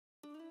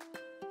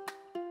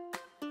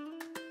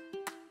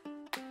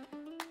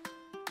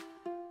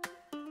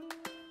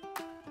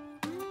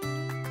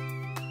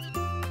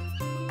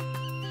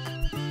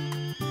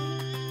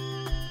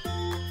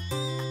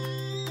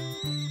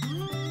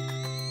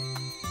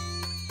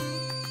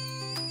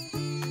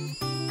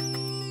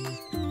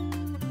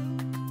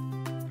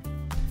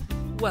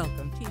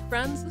Welcome, tea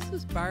friends. This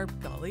is Barb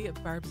Gully of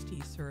Barbs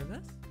Tea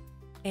Service,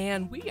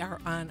 and we are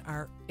on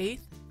our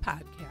 8th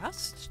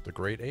podcast. It's the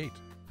Great 8.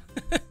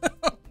 It's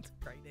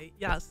a Great 8,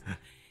 yes.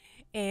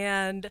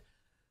 And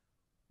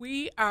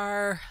we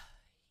are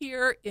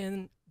here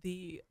in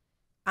the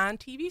On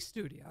TV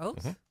studios,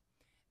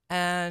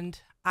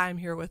 and I'm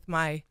here with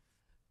my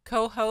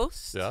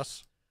co-host,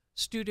 Yes.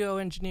 studio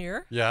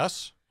engineer,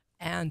 Yes.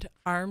 and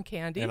arm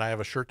candy, And I have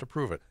a shirt to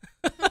prove it.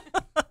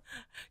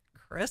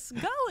 Chris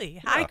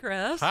Gully. Hi,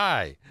 Chris.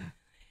 Hi.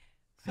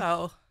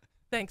 So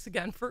thanks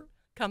again for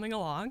coming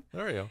along.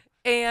 There you go.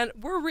 And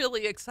we're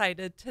really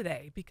excited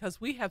today because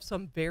we have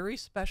some very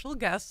special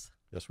guests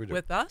Yes, we do.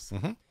 with us.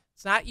 Mm-hmm.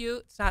 It's not you.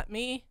 It's not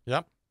me.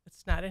 Yep.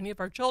 It's not any of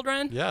our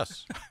children.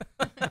 Yes.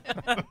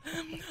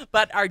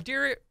 But our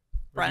dear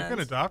friends. You can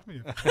adopt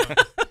me.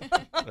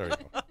 There you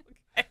go.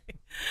 Okay.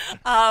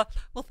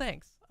 Well,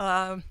 thanks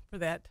for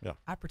that Yeah.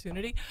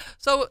 opportunity.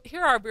 So here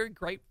are our very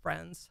great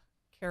friends,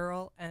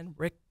 Carol and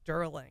Rik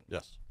Durling.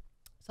 Yes.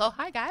 So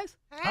hi, guys.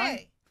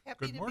 Hi.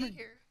 Happy Good to morning. be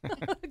here.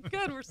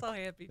 Good. We're so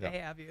happy to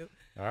Yeah. have you.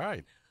 All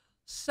right.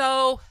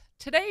 So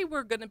today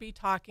we're going to be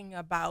talking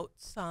about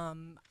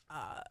some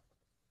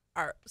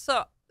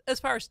so as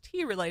far as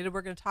tea related,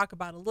 we're going to talk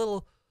about a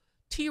little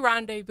tea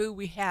rendezvous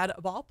we had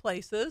of all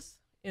places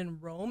in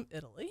Rome,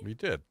 Italy. We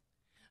did.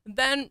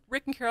 Then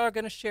Rik and Carol are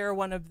going to share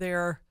one of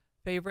their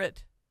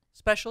favorite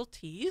special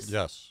teas.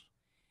 Yes.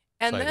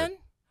 And Excited. then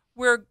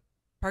we're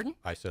pardon?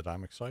 I said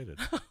I'm excited.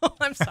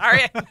 I'm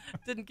sorry. I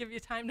didn't give you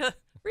time to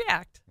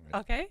react. Right.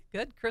 Okay,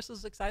 good. Chris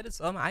is excited,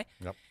 so am I.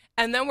 Yep.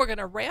 And then we're going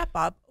to wrap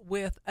up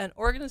with an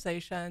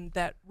organization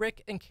that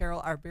Rik and Carol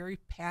are very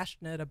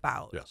passionate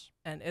about. Yes.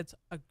 And it's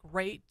a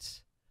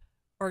great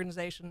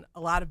organization,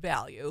 a lot of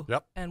value.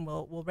 Yep. And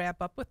we'll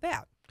wrap up with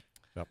that.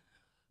 Yep.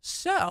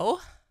 So,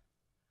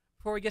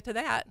 before we get to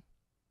that,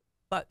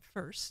 but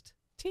first,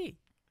 tea.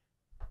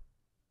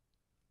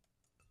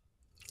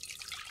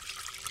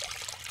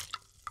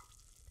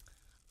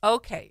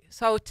 Okay,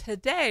 so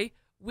today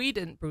we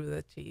didn't brew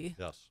the tea,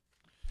 Yes.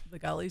 the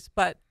Gullies,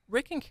 but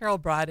Rik and Carol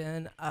brought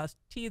in a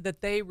tea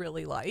that they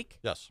really like,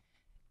 Yes.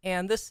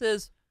 and this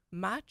is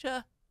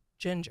matcha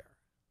ginger.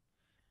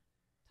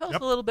 Tell us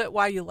Yep. a little bit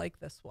why you like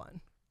this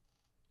one.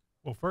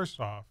 Well, first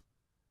off,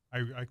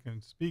 I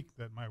can speak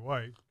that my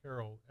wife,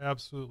 Carol,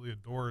 absolutely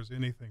adores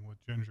anything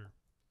with ginger.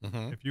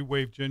 Mm-hmm. If you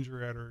wave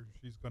ginger at her,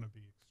 she's going to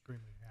be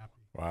extremely happy.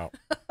 Wow.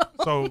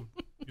 So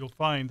you'll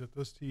find that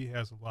this tea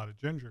has a lot of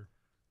ginger,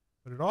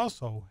 but it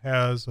also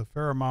has a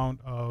fair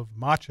amount of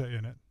matcha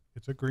in it.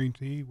 It's a green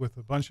tea with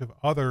a bunch of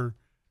other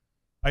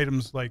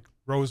items like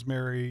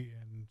rosemary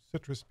and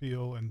citrus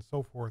peel and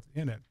so forth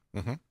in it.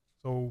 Mm-hmm.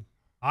 So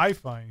I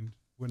find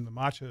when the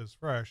matcha is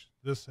fresh,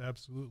 this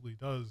absolutely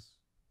does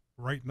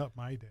brighten up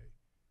my day.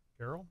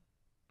 Carol?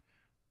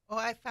 Well,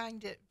 I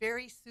find it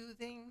very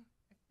soothing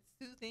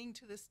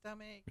to the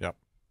stomach. Yep.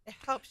 It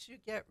helps you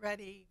get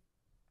ready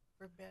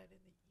for bed in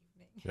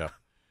the evening. Yeah.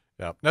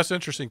 Yeah. That's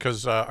interesting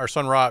because our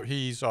son Rob,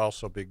 he's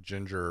also a big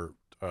ginger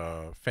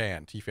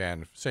tea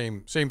fan.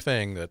 Same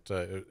thing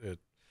that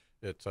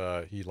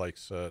he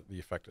likes the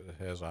effect it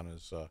has on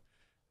his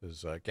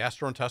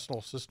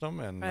gastrointestinal system,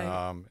 and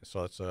Right.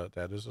 so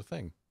that is a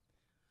thing.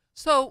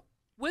 So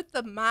with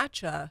the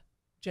matcha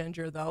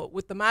ginger, though,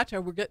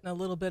 we're getting a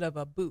little bit of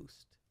a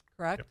boost,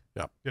 correct?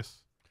 Yep.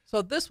 Yes.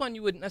 So this one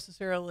you wouldn't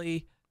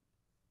necessarily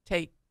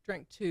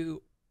drink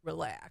to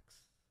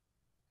relax.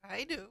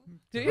 I do.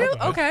 Do you?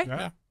 Okay. Okay.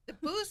 Yeah. The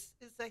boost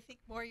is, I think,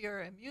 more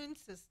your immune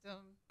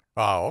system.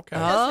 Oh, okay. It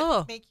Oh.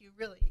 doesn't make you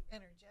really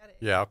energetic.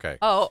 Yeah. Okay.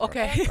 Oh, Right,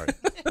 okay.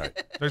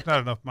 right. There's not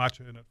enough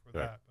matcha in it for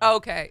Right. that. but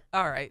Okay.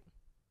 All right.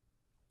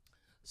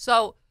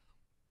 So,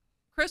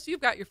 Chris, you've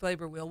got your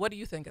flavor wheel. What do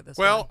you think of this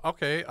Well, one?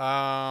 okay.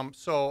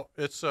 So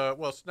it's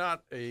it's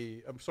not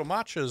a so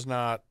matcha is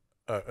not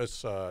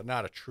it's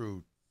not a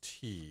true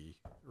tea,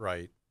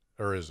 right?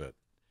 Or is it?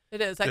 It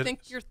is. I it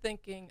think is. you're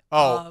thinking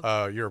Oh,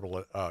 of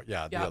yerba.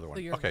 Yeah, the Yeah, other one.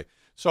 the yerba. Okay.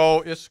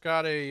 So it's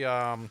got a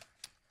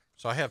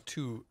so I have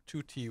two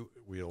tea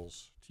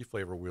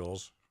flavor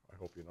wheels. I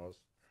hope you notice.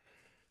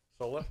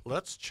 So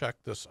let's check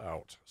this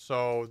out.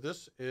 So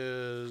this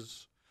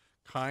is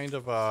kind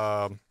of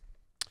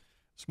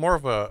it's more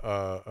of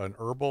an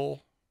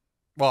herbal.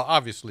 Well,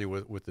 obviously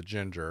with the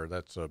ginger,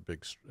 that's a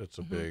big. It's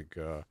a big.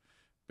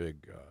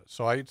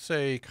 So I'd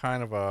say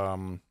kind of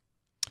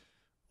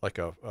like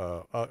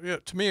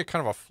to me, a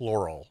kind of a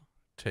floral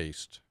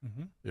taste,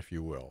 Mhm. if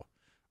you will.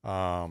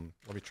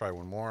 Let me try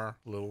one more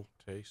little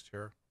taste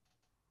here.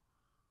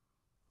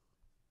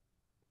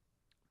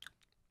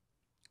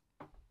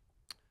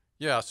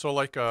 Yeah, so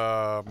like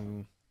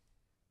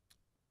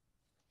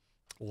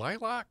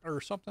lilac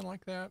or something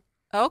like that.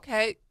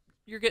 okay.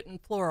 You're getting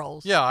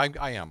florals. Yeah,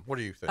 I am. What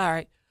do you think? All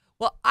right.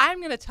 Well, I'm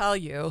going to tell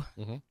you,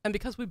 Mhm. and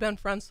because we've been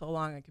friends so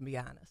long, I can be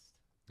honest.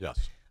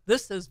 Yes.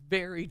 This is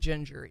very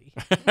gingery.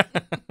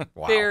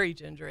 Wow. Very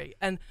gingery.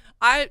 And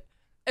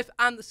if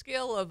on the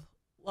scale of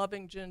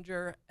loving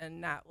ginger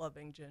and not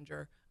loving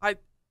ginger,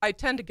 I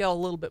tend to go a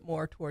little bit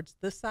more towards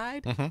this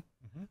side, Mhm.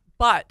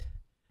 but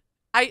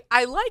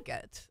I like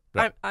it.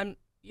 Yeah.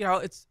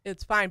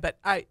 it's fine. But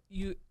I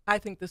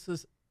think this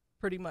is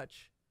pretty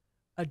much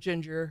a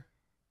ginger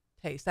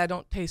taste. I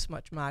don't taste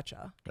much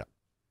matcha. Yeah.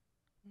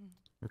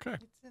 Okay.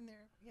 It's in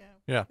there.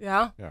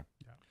 Yeah.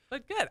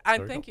 But good.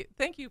 There you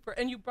Thank you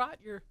and you brought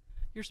your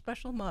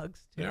special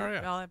mugs too. Yeah. We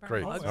all have our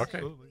Great. mugs. Okay.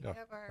 Absolutely. We Yeah.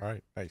 have our All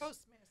right. Nice.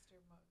 Toastmaster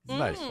mugs.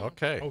 Nice.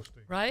 Okay.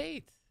 Hosting.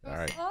 Right. All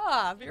right.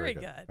 Ah, very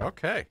good.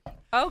 Okay.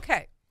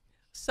 Okay.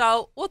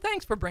 So, well,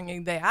 thanks for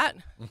bringing that.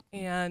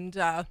 And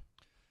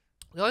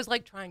we always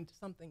like trying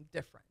something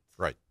different.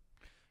 Right.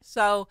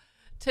 So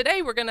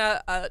today we're going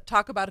to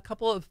talk about a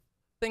couple of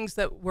things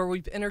where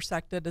we've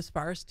intersected as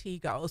far as tea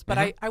goes. But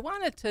I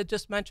wanted to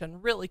just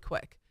mention really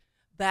quick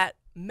that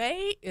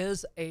May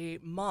is a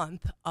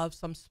month of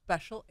some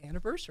special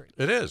anniversaries.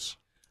 It is.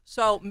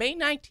 So May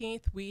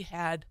 19th, we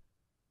had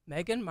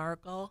Meghan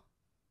Markle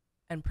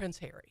and Prince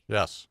Harry.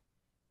 Yes.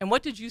 And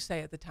what did you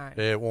say at the time?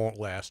 It won't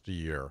last a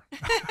year.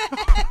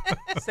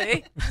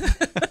 See?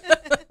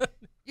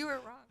 You were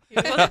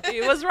wrong.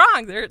 He was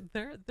wrong.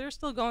 They're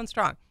still going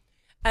strong.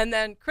 And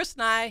then Chris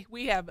and I,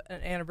 we have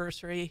an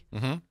anniversary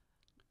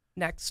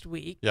next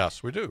week.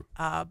 Yes, we do.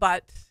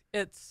 But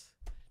it's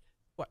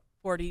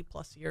 40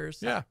 plus years.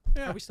 Yeah.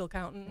 Are we still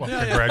counting? Well,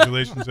 Yeah.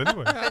 congratulations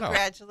anyway. I know.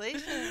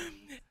 Congratulations.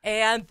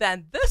 And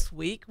then this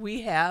week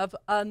we have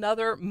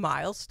another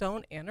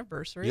milestone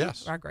anniversary.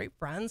 Yes. Our great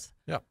friends.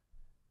 Yep.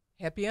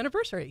 Happy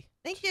anniversary.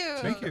 Thank you.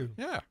 Thank you.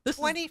 Yeah. This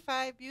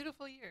 25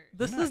 beautiful years.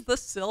 is the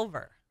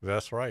silver.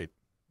 That's right.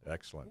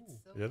 Excellent.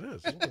 Ooh. It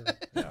is. Silver.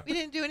 Yeah. We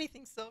didn't do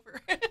anything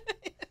silver.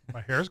 My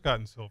hair's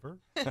gotten silver.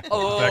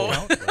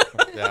 Oh. Does that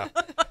count? Yeah.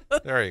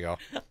 There you go.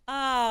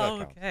 Oh,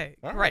 counts. okay.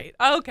 All Great.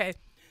 Okay.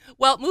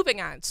 Well,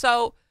 moving on.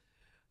 So,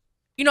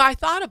 I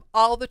thought of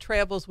all the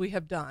travels we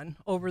have done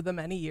over the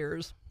many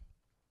years,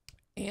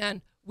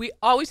 and we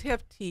always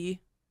have tea.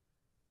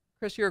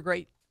 Chris, you're a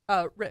great,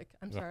 Rik,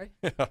 I'm sorry.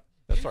 Yeah.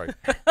 That's right.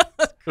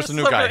 There's a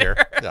new guy here.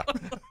 Yeah.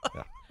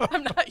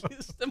 I'm not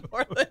used to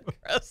more than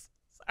Chris.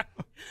 Sorry.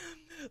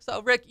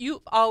 So, Rik,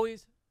 you've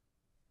always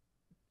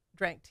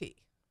drank tea.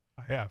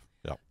 I have.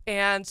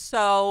 And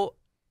so,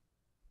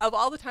 of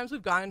all the times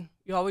we've gone,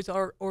 you always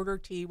order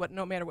tea,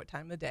 no matter what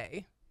time of the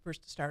day,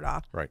 first to start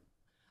off. Right.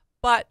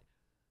 But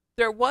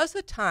there was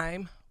a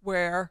time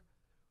where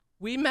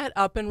we met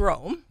up in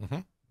Rome.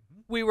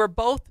 We were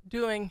both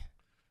doing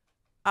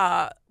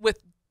with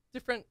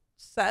different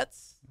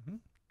sets,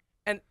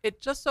 and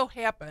it just so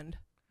happened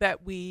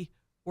that we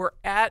were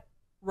at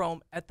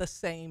Rome at the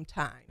same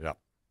time. Yep.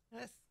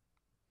 Yes.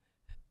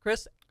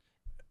 Chris,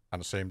 On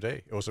the same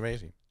day. It was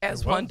amazing.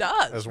 as It one was.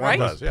 does, As one right?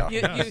 does, yeah.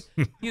 Yes.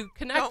 You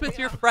connect Don't with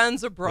we your all?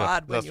 friends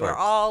abroad when that's you are right.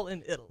 all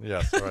in Italy.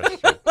 Yes,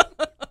 right.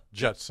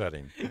 Jet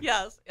setting.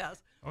 Yes.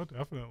 Oh,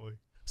 definitely.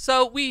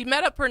 So we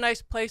met up for a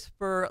nice place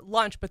for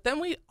lunch, but then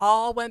we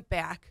all went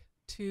back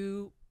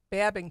to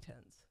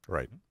Babington's.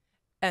 Right.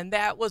 And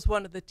that was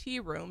one of the tea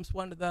rooms,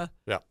 one of the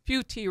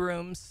few tea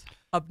rooms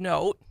of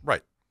note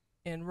Right.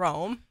 in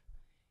Rome.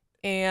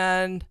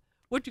 And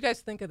what'd you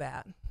guys think of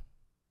that?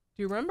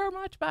 Do you remember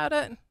much about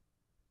it?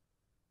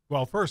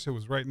 Well, first it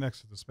was right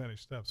next to the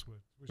Spanish Steps,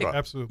 which Right.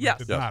 absolutely Yes.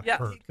 did Yes. not Yes.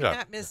 hurt. You could Yeah.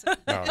 not miss it.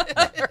 No,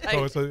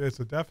 Right. So it's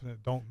a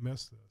definite don't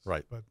miss this.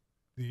 Right. But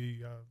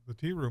the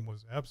tea room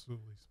was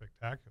absolutely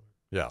spectacular.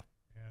 Yeah.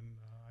 And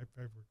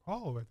I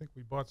recall, I think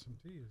we bought some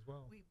tea as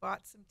well. We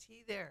bought some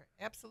tea there.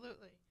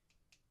 Absolutely.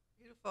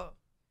 Beautiful.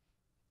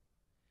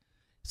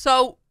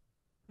 So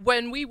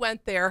when we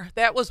went there,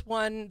 that was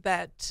one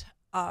that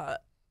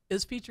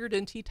is featured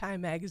in Tea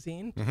Time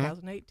magazine,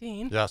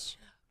 2018. Yes.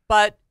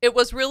 But it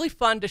was really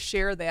fun to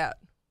share that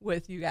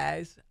with you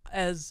guys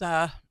as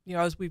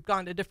as we've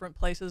gone to different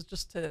places,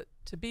 just to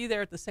be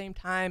there at the same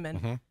time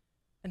and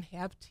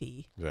have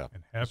tea. Yeah.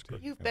 And have tea.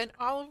 You've been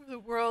all over the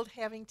world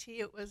having tea.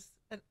 It was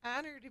an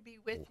honor to be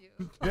with you.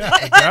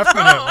 Yeah,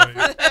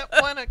 definitely. For that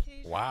one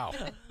occasion. Wow.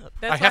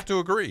 That's I have to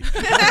agree.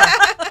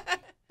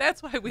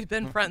 That's why we've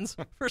been friends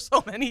for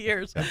so many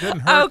years. It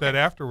didn't hurt Okay. that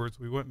afterwards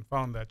we went and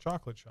found that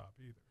chocolate shop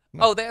either.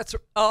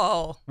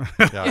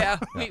 Yeah,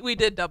 we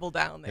did double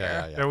down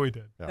there. Yeah. Yeah, we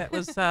did. Yeah. That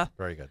was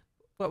Very good.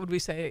 what would we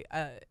say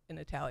in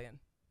Italian?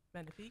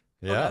 Magnifique?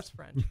 Oh, Yes. that's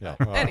French. Yeah.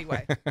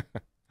 Anyway.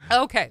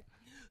 Okay.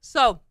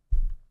 So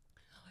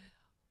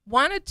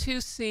wanted to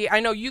see,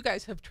 I know you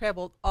guys have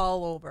traveled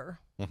all over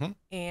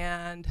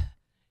and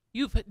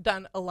you've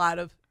done a lot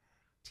of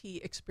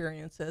tea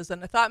experiences,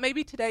 and I thought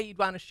maybe today you'd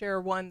want to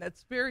share one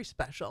that's very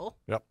special.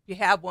 Yep. You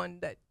have one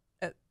that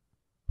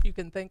you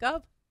can think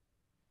of?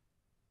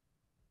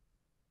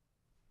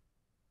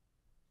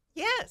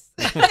 Yes.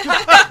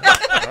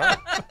 I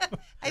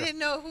didn't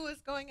know who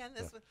was going on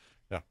this one.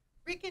 Yeah.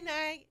 Rik and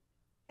I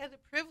had the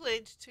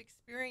privilege to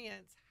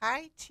experience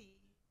high tea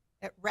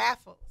at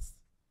Raffles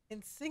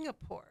in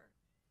Singapore.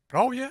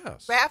 Oh,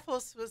 yes.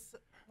 Raffles was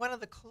one of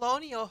the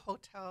colonial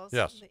hotels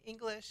Yes. in the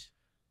English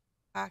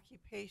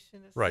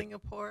occupation of Right.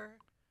 Singapore.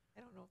 I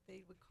don't know if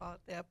they would call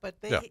it that, but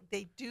Yeah.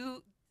 they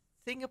do.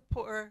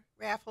 Singapore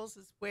Raffles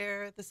is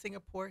where the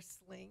Singapore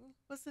sling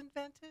was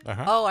invented.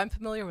 Uh-huh. Oh, I'm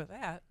familiar with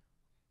that.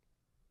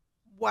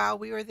 While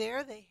we were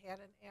there, they had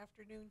an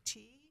afternoon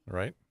tea,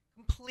 Right.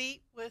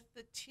 complete with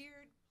the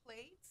tiered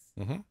plates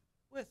Mm-hmm.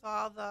 with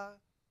all the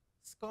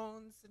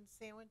scones and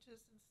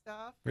sandwiches and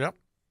stuff. Yep.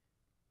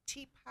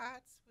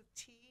 Teapots with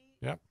tea.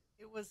 Yep.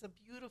 It was a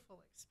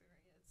beautiful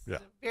experience. Yeah,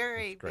 It's a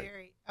very, that's great.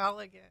 very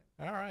elegant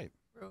All right.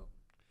 room.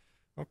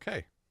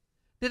 Okay.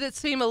 Did it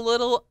seem a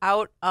little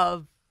out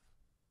of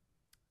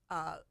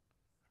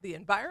the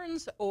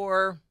environs,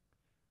 or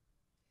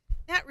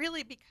Not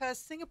really, because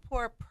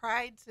Singapore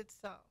prides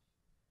itself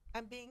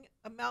on being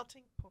a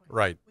melting point.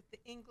 Right. With the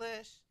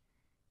English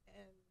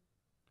and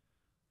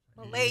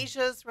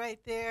Malaysia's right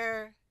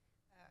there,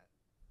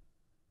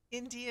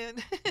 Indian,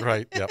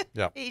 Right. Yep.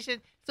 Yep.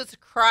 Asian. So it's a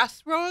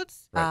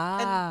crossroads,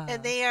 Right.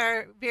 and they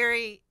are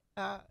very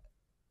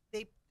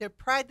they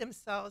pride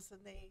themselves and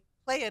they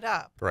play it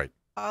up. Right.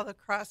 All the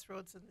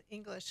crossroads, and the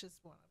English is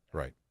one of them.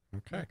 Right.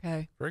 Okay.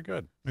 okay? Very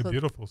good. A So-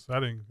 beautiful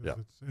setting. 'Cause Yeah.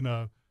 It's in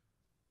a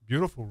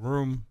beautiful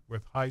room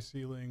with high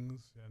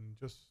ceilings and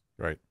just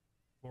Right.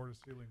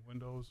 floor-to-ceiling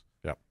windows.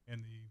 Yep.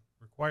 And the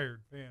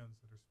required fans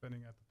that are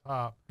spinning at the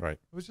top. Right.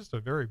 It was just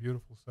a very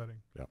beautiful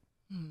setting.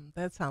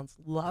 That sounds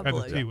And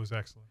lovely. the tea was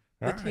excellent.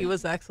 The All tea right.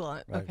 was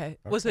excellent. Right. Okay.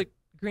 Was it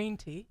green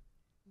tea?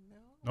 No.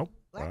 Nope.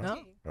 Black No.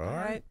 tea. All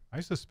right.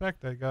 I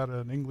suspect I got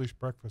an English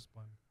breakfast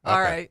blend. All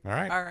Okay. right. All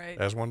right. All right.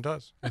 As one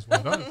does. As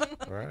one does.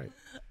 All right.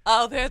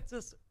 Oh, that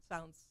just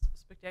sounds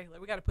spectacular.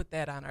 We got to put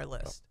that on our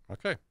list.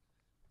 Okay.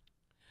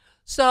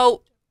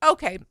 So,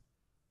 okay,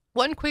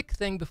 one quick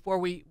thing before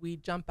we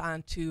jump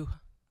on to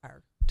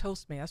our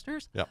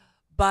Toastmasters. Yep.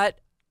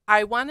 But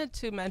I wanted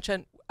to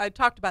mention, I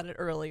talked about it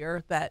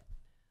earlier, that,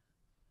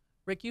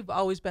 Rik, you've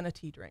always been a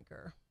tea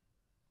drinker.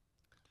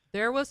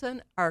 There was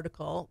an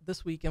article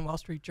this week in Wall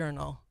Street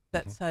Journal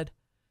that said,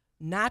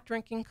 not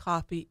drinking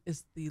coffee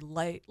is the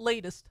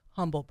latest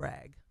humble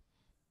brag.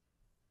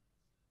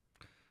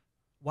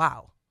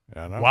 Wow.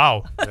 Yeah. I know.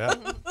 Wow.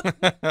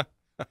 Yeah.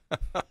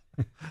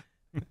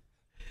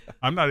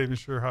 I'm not even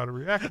sure how to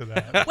react to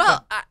that.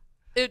 Well,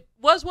 it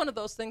was one of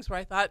those things where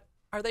I thought,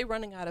 are they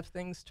running out of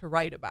things to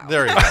write about?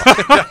 There you go.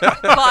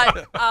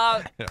 But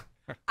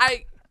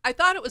I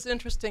thought it was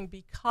interesting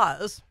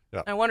because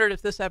Yep. I wondered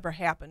if this ever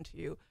happened to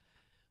you.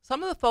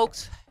 Some of the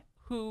folks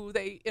who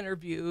they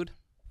interviewed,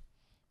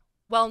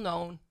 well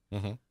known,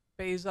 Mm-hmm.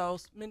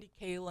 Bezos, Mindy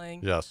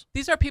Kaling, Yes.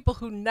 these are people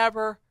who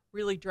never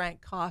really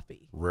drank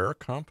coffee. Rare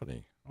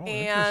company. Oh,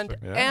 and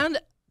interesting. Yeah. and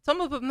some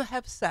of them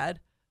have said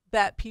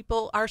that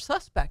people are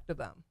suspect of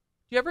them.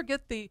 Do you ever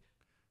get the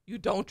you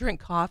don't drink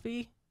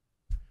coffee?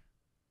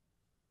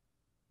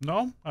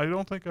 No, I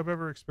don't think I've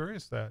ever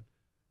experienced that.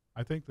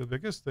 I think the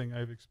biggest thing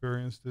I've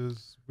experienced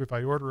is if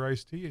I order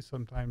iced tea,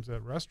 sometimes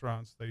at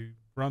restaurants, they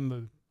run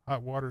the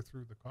hot water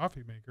through the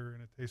coffee maker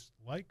and it tastes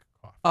like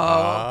coffee.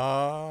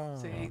 Oh.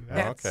 See,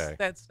 yeah.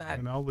 that's not.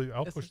 And I'll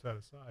this push is- that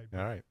aside.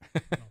 All right.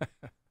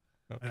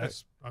 And Okay.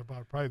 that's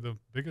about probably the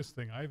biggest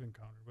thing I've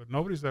encountered. But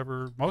nobody's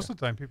ever, most of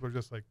the time, people are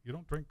just like, you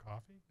don't drink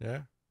coffee?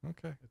 Yeah.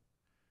 Okay.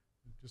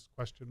 Just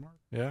question mark.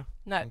 Yeah.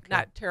 not Okay.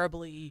 not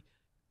terribly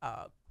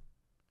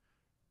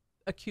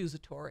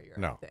accusatory or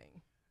No.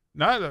 anything.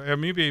 Not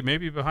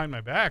maybe behind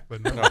my back,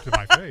 but No. not to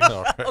my face.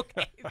 All right.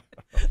 Okay,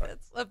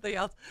 that's something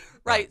else,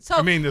 right? So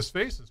I mean, this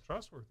face is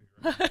trustworthy,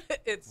 right?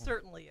 it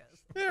certainly is.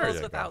 It There goes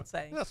you without go.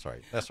 saying. That's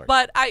right. That's right.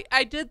 But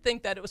I did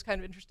think that it was kind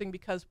of interesting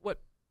because what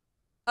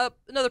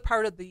another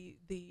part of the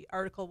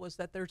article was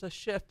that there's a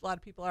shift. A lot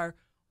of people are,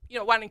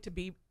 wanting to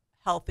be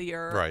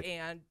healthier Right.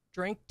 and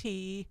drink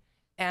tea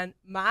and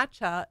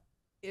matcha.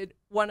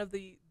 One of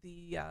the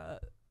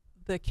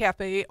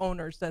cafe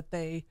owners that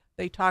they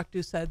talked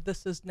to said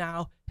this is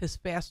now his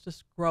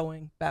fastest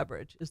growing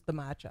beverage is the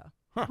matcha.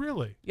 Huh.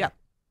 Really? Yep.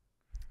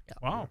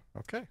 Wow.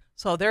 Okay.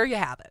 So there you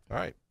have it. All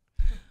right.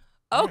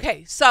 All right.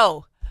 Okay,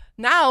 so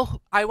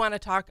now I want to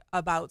talk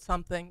about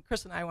something.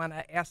 Chris and I want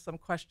to ask some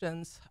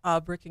questions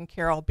of Rik and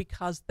Carol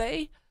because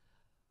they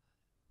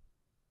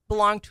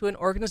belong to an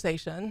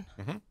organization,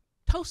 Mhm.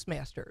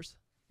 Toastmasters,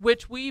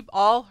 which we've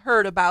all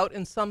heard about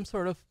in some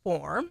sort of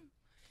form.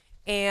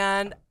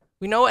 And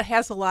we know it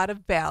has a lot of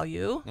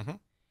value. Mhm.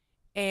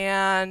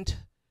 And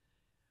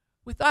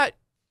we thought,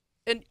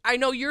 and I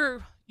know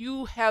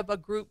you have a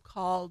group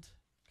called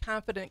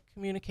Confident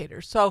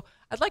Communicators. So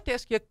I'd like to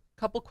ask you a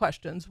couple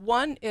questions.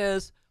 One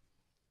is,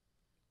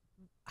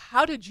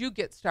 how did you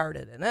get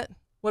started in it?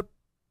 What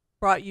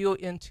brought you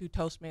into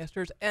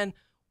Toastmasters? And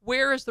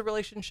where is the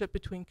relationship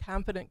between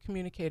Confident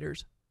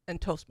Communicators and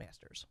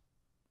Toastmasters?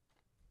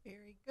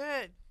 Very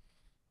good.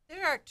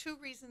 There are two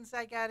reasons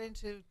I got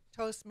into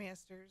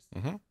Toastmasters.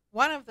 Mhm.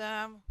 One of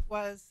them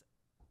was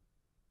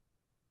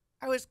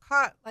I was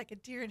caught like a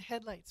deer in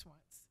headlights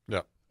once.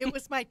 Yep. It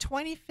was my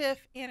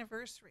 25th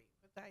anniversary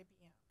with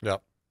IBM.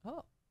 Yep.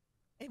 Oh,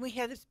 And we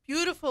had this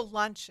beautiful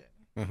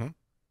luncheon. Mm-hmm.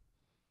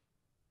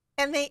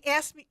 And they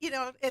asked me,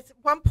 at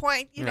one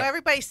point, Yeah.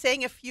 everybody's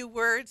saying a few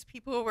words.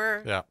 People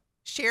were Yeah.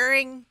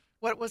 sharing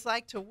what it was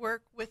like to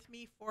work with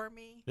me, for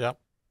me,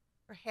 Yep.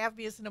 or have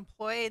me as an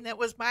employee. And that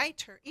was my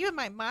turn. Even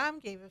my mom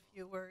gave a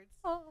few words.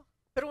 oh,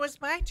 But it was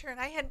my turn.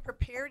 I hadn't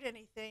prepared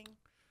anything.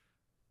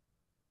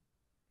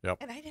 Yep.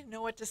 And I didn't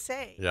know what to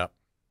say. Yep.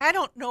 I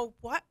don't know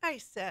what I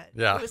said.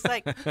 Yeah. It was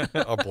like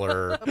A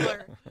blur. a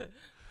blur.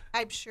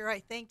 I'm sure I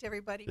thanked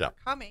everybody Yeah. for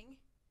coming.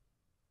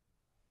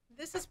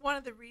 This is one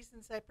of the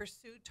reasons I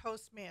pursued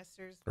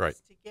Toastmasters, was Right.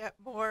 to get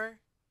more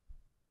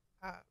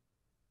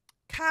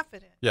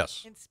confident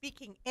Yes. in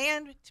speaking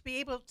and to be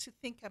able to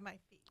think on my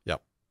feet.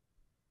 Yep.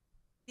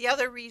 The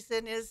other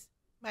reason is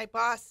my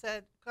boss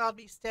called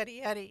me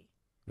Steady Eddie.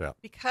 Yeah.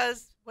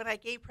 Because when I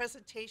gave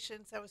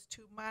presentations, I was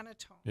too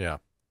monotone. Yeah.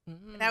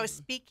 And I was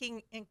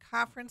speaking in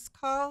conference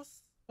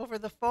calls over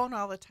the phone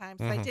all the time.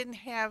 So I Mhm. didn't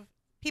have,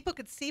 people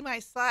could see my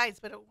slides,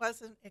 but it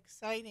wasn't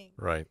exciting.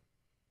 Right.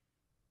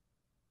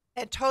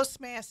 And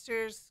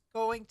Toastmasters,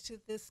 going to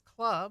this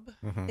club,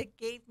 Mhm. it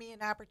gave me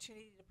an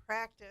opportunity to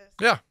practice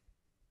Yeah.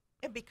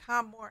 and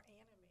become more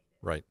animated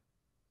Right.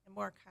 and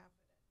more confident.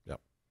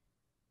 Yep.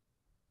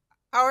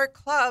 Our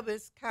club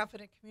is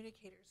Confident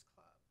Communicators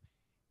Club.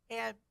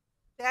 And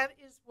that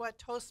is what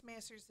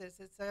Toastmasters is.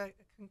 It's a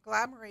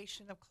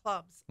conglomeration of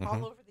clubs Mhm.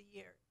 all over the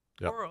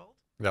Yep. world.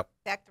 Yep.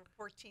 In fact, there are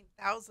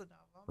 14,000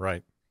 of them.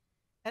 Right.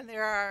 And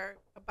there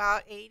are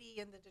about 80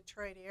 in the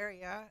Detroit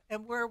area,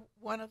 and we're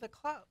one of the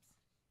clubs.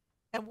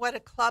 And what a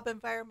club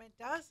environment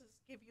does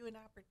is give you an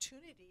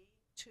opportunity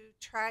to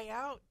try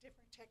out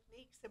different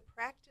techniques and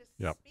practice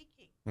Yep.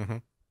 speaking.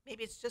 Mhm.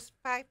 Maybe it's just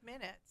 5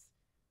 minutes,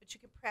 but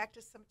you can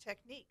practice some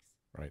techniques.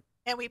 Right.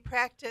 And we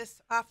practice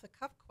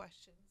off-the-cuff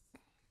questions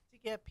to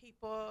give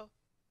people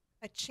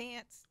a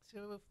chance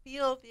to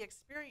feel the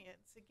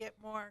experience and get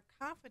more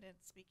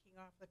confident speaking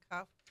off the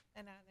cuff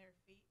and on their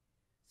feet,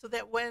 so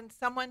that when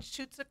someone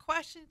shoots a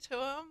question to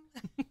them,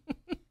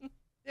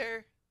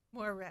 they're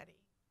more ready.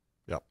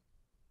 Yep.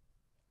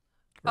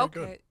 Very Okay.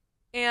 good.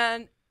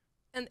 And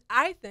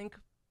I think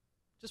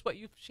just what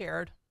you've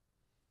shared,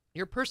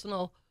 your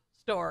personal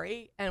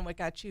story and what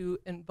got you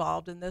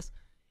involved in this,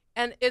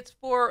 and it's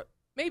for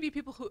maybe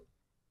people who,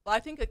 well, I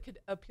think it could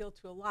appeal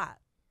to a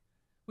lot.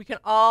 We can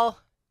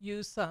all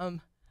use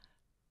some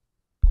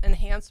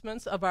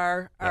enhancements of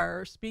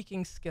our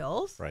speaking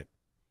skills. Right.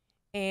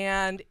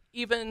 And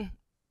even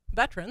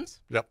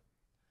veterans. Yep.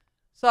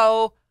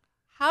 So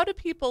how do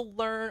people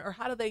learn, or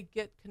how do they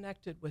get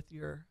connected with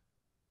your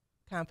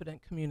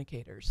Confident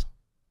Communicators?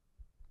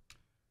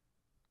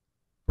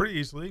 Pretty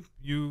easily.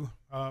 You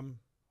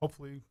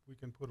hopefully we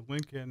can put a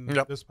link in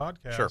Yep. this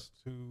podcast Sure.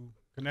 to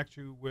connect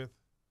you with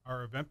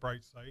our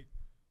Eventbrite site,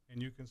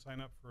 and you can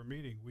sign up for a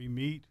meeting. We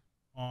meet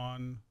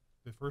on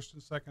the first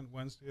and second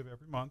Wednesday of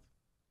every month.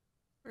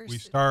 We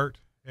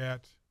start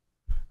at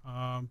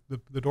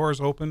the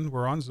doors open.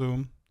 We're on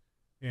Zoom,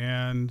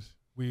 and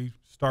we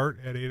start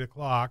at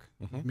 8:00.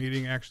 The Mhm.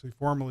 meeting actually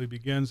formally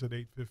begins at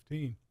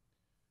 8:15.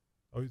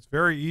 So it's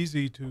very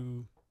easy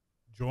to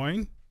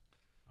join.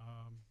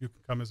 You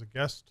can come as a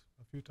guest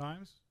a few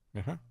times,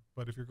 Uh-huh.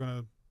 but if you're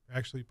going to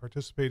actually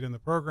participate in the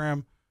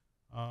program,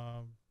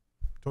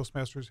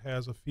 Toastmasters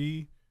has a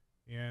fee,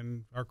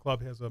 and our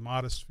club has a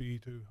modest fee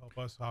to help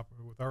us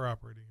operate with our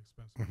operating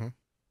expenses. Mhm.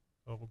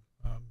 So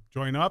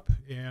join up,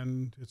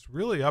 and it's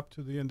really up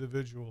to the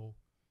individual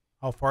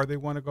how far they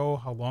want to go,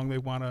 how long they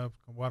want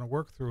to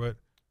work through it.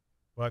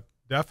 But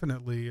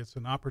definitely, it's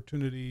an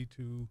opportunity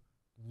to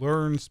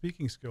learn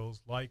speaking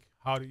skills, like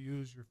how to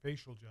use your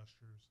facial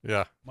gestures,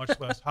 Yeah. much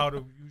less how to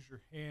use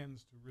your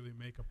hands to really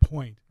make a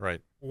point,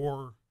 Right.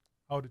 or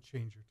how to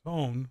change your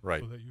tone Right.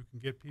 so that you can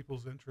get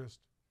people's interest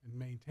and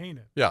maintain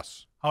it.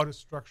 Yes. How to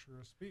structure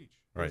a speech.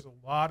 There's a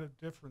lot of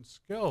different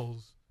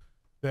skills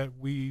that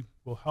we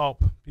will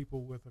help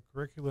people with a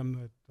curriculum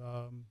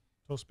that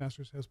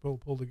Toastmasters has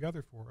pulled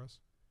together for us.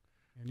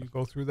 And you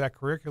go through that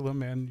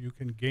curriculum, and you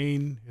can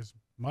gain as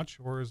much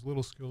or as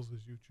little skills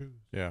as you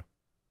choose. Yeah.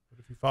 But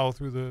if you follow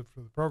through the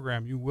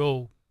program, you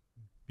will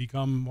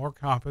become more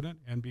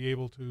confident and be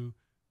able to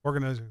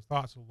organize your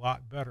thoughts a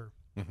lot better.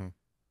 Mm-hmm.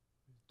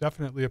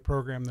 Definitely a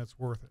program that's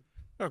worth it.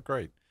 Oh,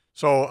 great.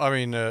 So, I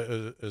mean,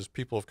 as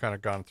people have kind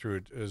of gone through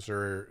it, is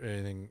there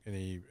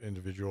any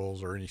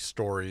individuals or any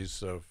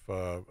stories of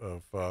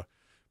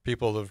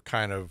people that have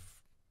kind of,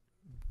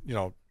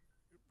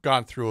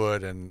 gone through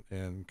it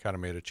and kind of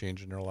made a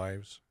change in their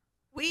lives?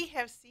 We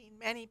have seen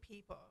many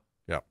people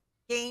Yep.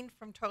 gain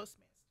from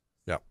Toastmasters.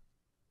 Yep.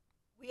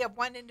 We have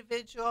one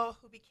individual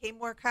who became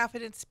more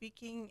confident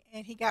speaking,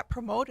 and he got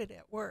promoted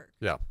at work.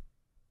 Yeah.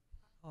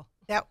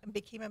 That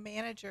became a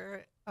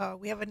manager.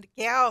 We have a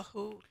gal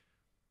who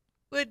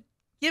would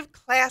give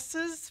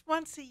classes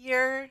once a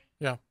year.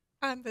 Yeah.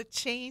 On the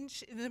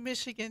change in the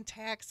Michigan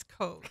tax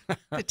code,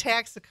 the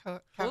tax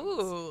code.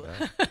 Ooh.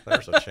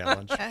 There's a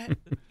challenge.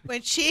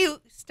 When she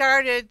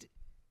started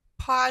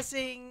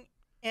pausing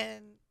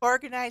and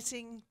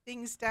organizing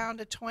things down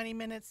to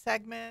 20-minute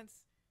segments,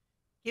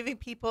 giving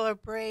people a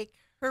break,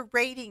 her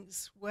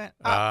ratings went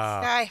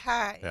up sky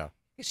high. Yeah.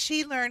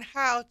 She learned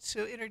how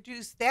to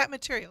introduce that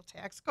material,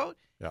 tax code,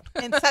 Yeah.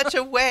 in such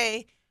a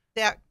way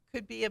that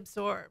could be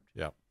absorbed.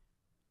 Yeah.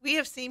 We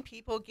have seen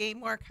people gain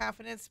more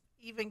confidence,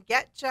 even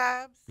get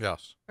jobs,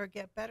 Yes. or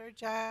get better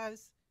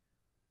jobs,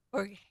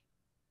 or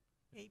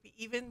maybe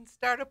even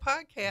start a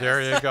podcast.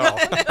 There you go.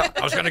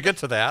 I was going to get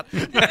to that.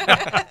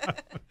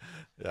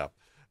 Yeah.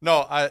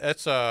 No,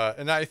 it's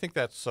and I think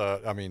that's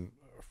I mean,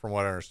 from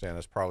what I understand,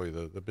 that's probably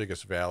the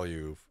biggest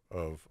value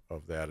of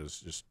that is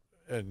just,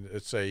 and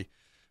it's a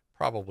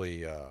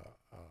probably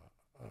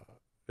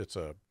it's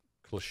a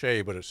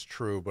cliche, but it's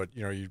true. But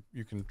you know,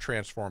 you can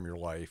transform your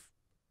life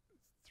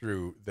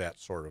through that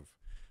sort of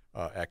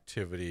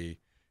activity,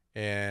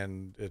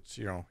 and it's,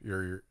 you know,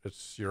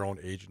 it's your own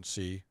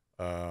agency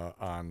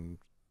on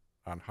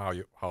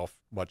how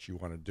much you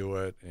want to do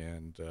it,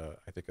 and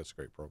I think it's a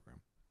great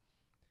program.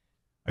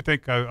 I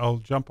think I'll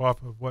jump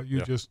off of what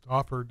you just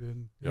offered,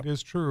 and Yep. it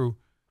is true.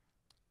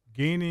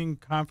 Gaining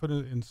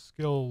confidence in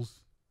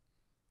skills,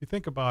 you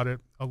think about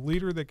it, a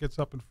leader that gets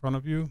up in front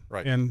of you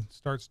Right. and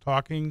starts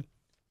talking,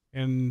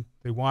 and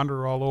they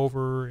wander all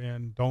over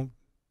and don't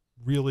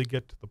really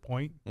get to the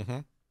point, Mm-hmm.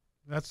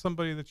 that's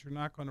somebody that you're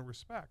not going to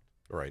respect.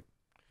 Right.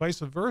 Vice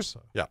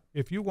versa. Yeah.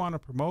 If you want a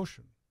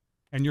promotion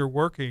and you're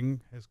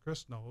working, as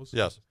Chris knows,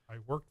 Yes. I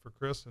worked for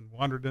Chris and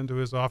wandered into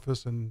his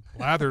office and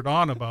blathered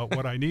on about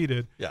what I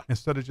needed Yeah.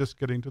 instead of just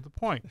getting to the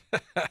point.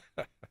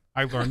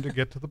 I learned to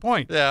get to the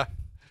point. Yeah.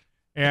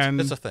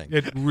 And it's a thing.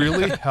 it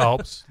really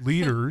helps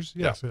leaders.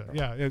 Yes.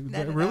 Yeah. It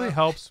Net it really out.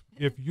 helps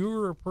if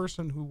you're a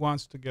person who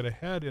wants to get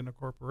ahead in a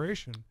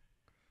corporation.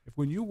 If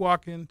when you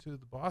walk into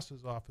the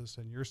boss's office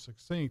and you're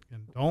succinct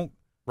and don't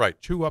Right.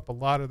 chew up a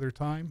lot of their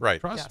time, Right.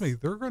 trust Yes. me,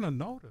 they're going to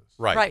notice.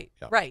 Right. Right.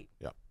 Yeah. Right.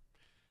 Yeah.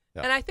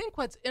 Yeah. And I think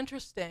what's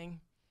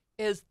interesting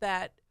is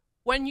that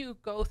when you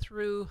go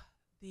through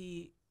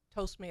the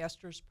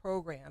Toastmasters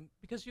program,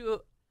 because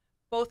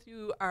both of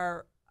you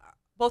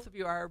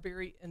are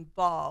very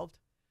involved,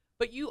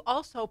 but you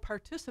also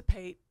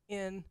participate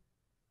in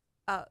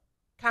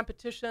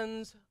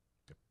competitions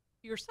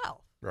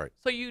yourself. Right.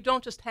 So you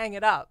don't just hang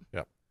it up.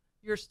 Yep.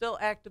 You're still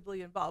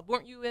actively involved.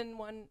 Weren't you in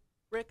one,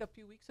 Rik, a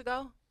few weeks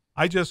ago?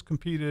 I just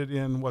competed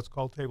in what's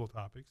called Table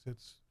Topics.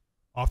 It's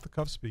off the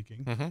cuff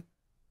speaking. Mm-hmm.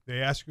 They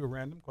ask you a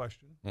random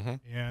question, Mm-hmm.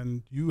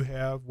 and you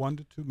have 1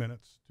 to 2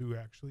 minutes to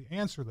actually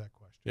answer that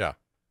question. Yeah.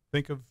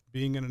 Think of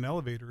being in an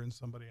elevator and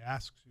somebody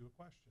asks you a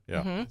question.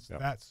 Yeah. Mhm. It's Yeah.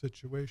 that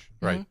situation.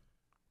 Right. Mhm.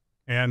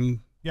 And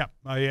yeah,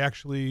 I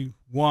actually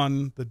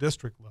won the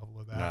district level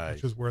of that, Nice.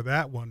 which is where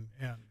that one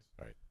ends.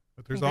 Right.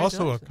 But there's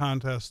also a Congratulations.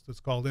 contest that's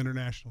called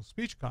International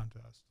Speech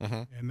Contest,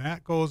 Mm-hmm. and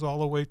that goes all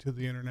the way to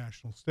the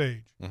international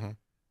stage. Mm-hmm.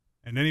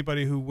 And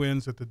anybody who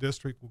wins at the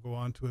district will go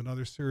on to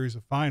another series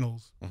of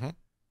finals. Mm-hmm.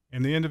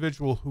 And the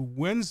individual who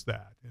wins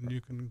that, and you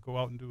can go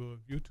out and do a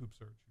YouTube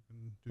search, you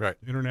can do Right.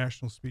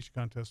 International Speech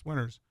Contest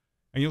winners,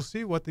 and you'll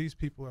see what these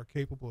people are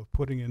capable of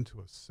putting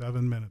into a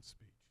 7-minute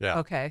speech. Yeah.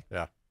 Okay.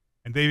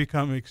 And they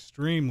become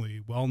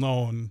extremely well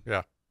known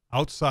Yeah.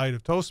 outside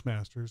of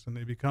Toastmasters, and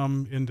they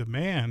become in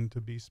demand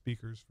to be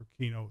speakers for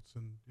keynotes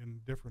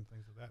and different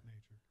things of that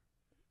nature.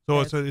 So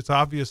it's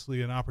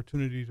obviously an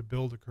opportunity to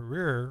build a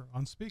career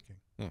on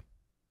speaking.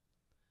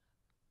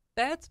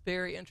 That's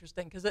very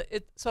interesting because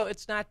so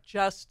it's not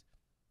just,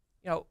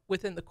 you know,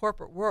 within the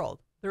corporate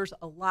world. There's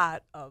a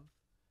lot of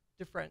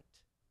different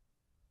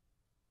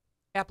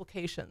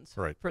applications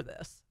Right. for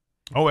this.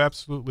 Oh,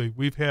 absolutely.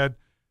 We've had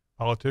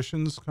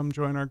politicians come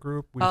join our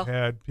group. We've Oh.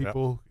 had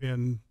people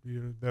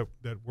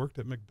that worked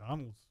at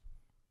McDonald's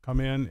come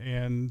in,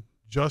 and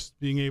just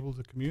being able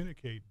to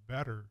communicate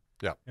better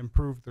Yeah.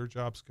 improved their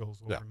job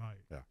skills Yeah.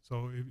 overnight. Yeah.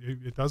 So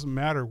it doesn't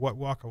matter what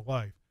walk of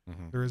life.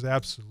 Mm-hmm. There is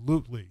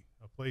absolutely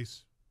a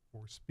place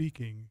for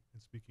speaking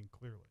and speaking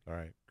clearly. All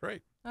right.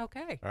 Great.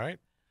 Okay. All right.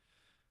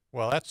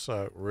 Well, that's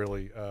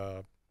really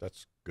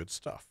that's good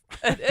stuff.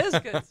 It is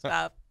good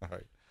stuff. All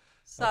right.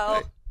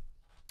 So,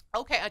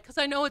 okay, because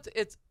I know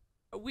it's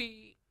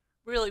we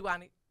really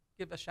want to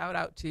give a shout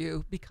out to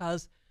you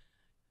because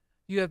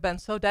you have been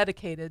so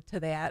dedicated to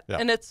that, Yeah.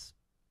 and it's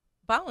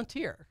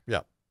volunteer. It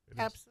is.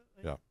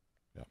 Absolutely.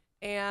 Yeah.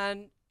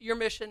 And your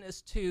mission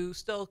is to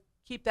still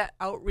keep that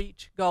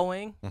outreach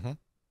going, Mm-hmm.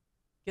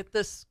 get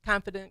this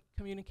confident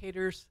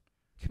communicators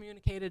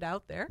communicated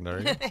out there, There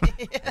you go.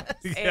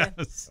 Yes.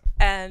 Yes.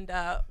 and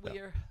we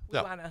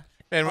Yeah. want to.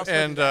 And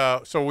Also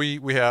do so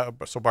we have,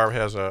 so Barb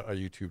has a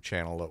YouTube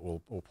channel that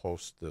we'll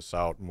post this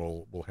out, and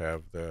we'll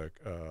have the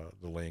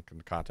link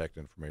and contact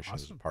information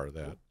as a Awesome. part of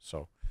that.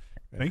 So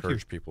I Thank you.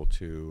 encourage people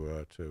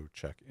to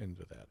check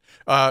into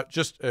that.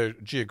 Just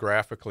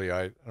geographically,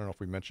 I don't know if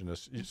we mentioned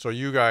this. So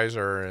you guys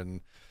are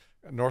in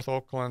North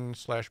Oakland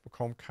 /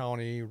 Macomb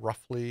County,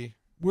 roughly.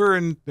 We're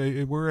in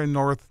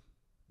north,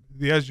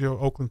 the edge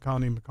of Oakland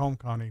County, Macomb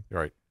County.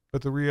 Right.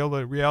 But the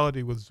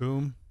reality with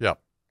Zoom, Yeah.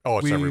 Oh,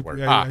 it's everywhere.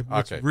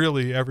 It's Okay.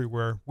 really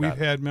everywhere. We've it.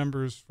 had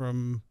members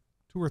from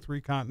 2 or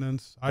 3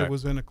 continents. I Okay.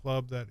 was in a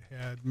club that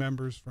had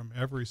members from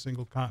every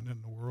single continent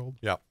in the world.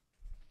 Yeah.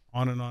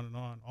 On and on and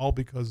on, all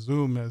because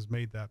Zoom has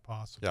made that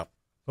possible. Yeah.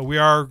 So we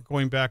are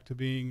going back to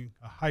being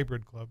a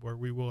hybrid club where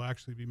we will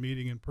actually be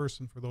meeting in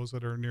person for those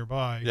that are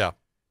nearby. Yeah.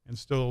 And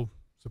still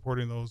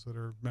supporting those that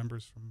are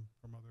members from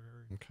other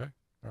areas. Okay.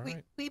 All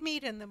right. We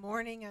meet in the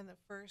morning on the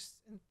first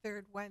and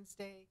third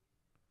Wednesday.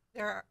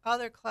 There are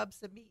other clubs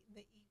that meet in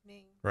the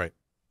evening. Right.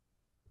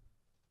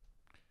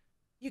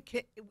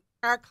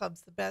 Our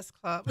club's the best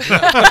club. Join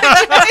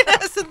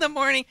us in the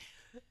morning.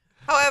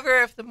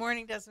 However, if the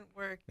morning doesn't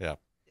work, Yeah.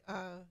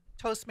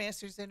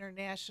 Toastmasters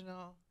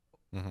International,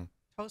 Mm-hmm.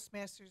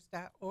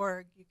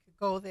 Toastmasters.org, you could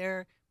go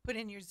there, put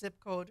in your zip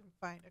code, and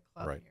find a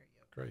club Right. near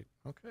you. Great.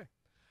 Okay.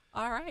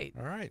 All right.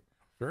 All right.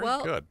 Very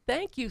Well, good.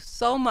 thank you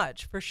so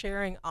much for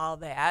sharing all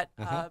that.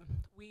 Mhm.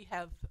 We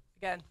have,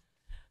 again,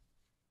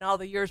 in all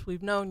the years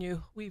we've known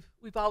you, we've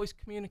always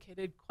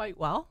communicated quite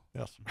well.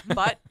 Yes.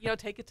 But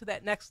take it to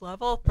that next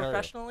level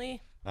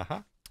professionally.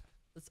 Uh-huh.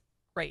 It's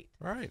great.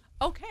 All right.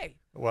 Okay.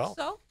 Well.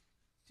 So,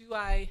 do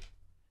I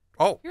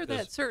hear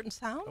that certain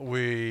sound?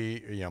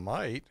 You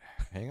might.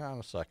 Hang on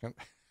a second.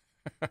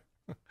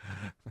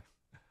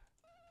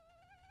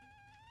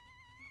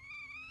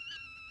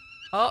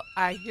 Oh,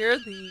 I hear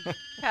the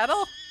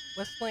kettle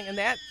whistling, and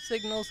that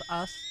signals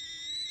us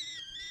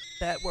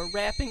that we're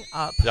wrapping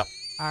up Yep.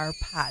 our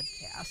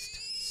podcast.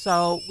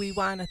 So we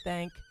want to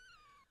thank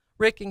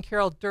Rik and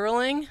Carol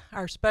Durling,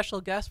 our special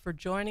guests, for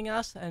joining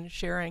us and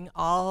sharing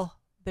all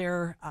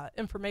their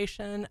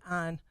information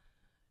on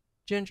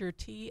ginger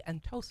tea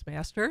and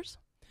Toastmasters.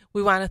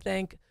 We want to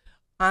thank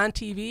On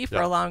TV for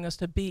Yep. allowing us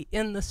to be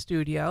in the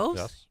studios.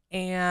 Yes.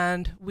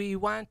 And we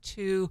want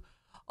to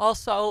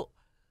also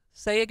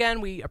say again,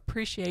 we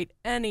appreciate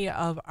any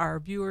of our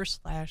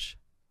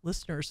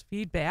viewers/listeners'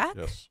 feedback.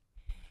 Yes.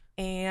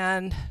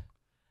 And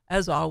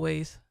as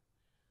always,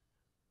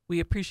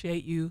 we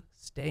appreciate you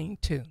staying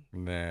tuned.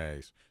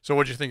 Nice. So,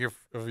 what'd you think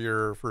of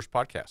your first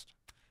podcast?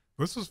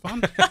 This was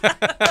fun.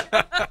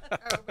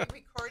 Are we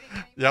recording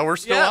anymore? Yeah, we're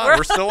still Yeah, on. we're-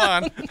 We're still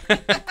on.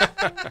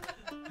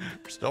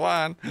 We're still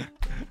on.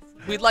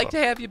 We'd like to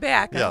have you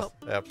back. I Yes,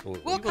 hope.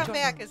 absolutely. We'll People come don't-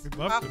 back as We'd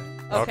love often.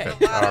 to. Okay.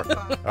 It's a lot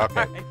of All fun.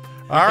 right. Okay. All right.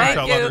 All right. Thank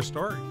Tell you. other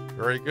stories.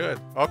 Very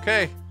good.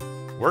 Okay.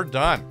 We're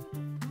done.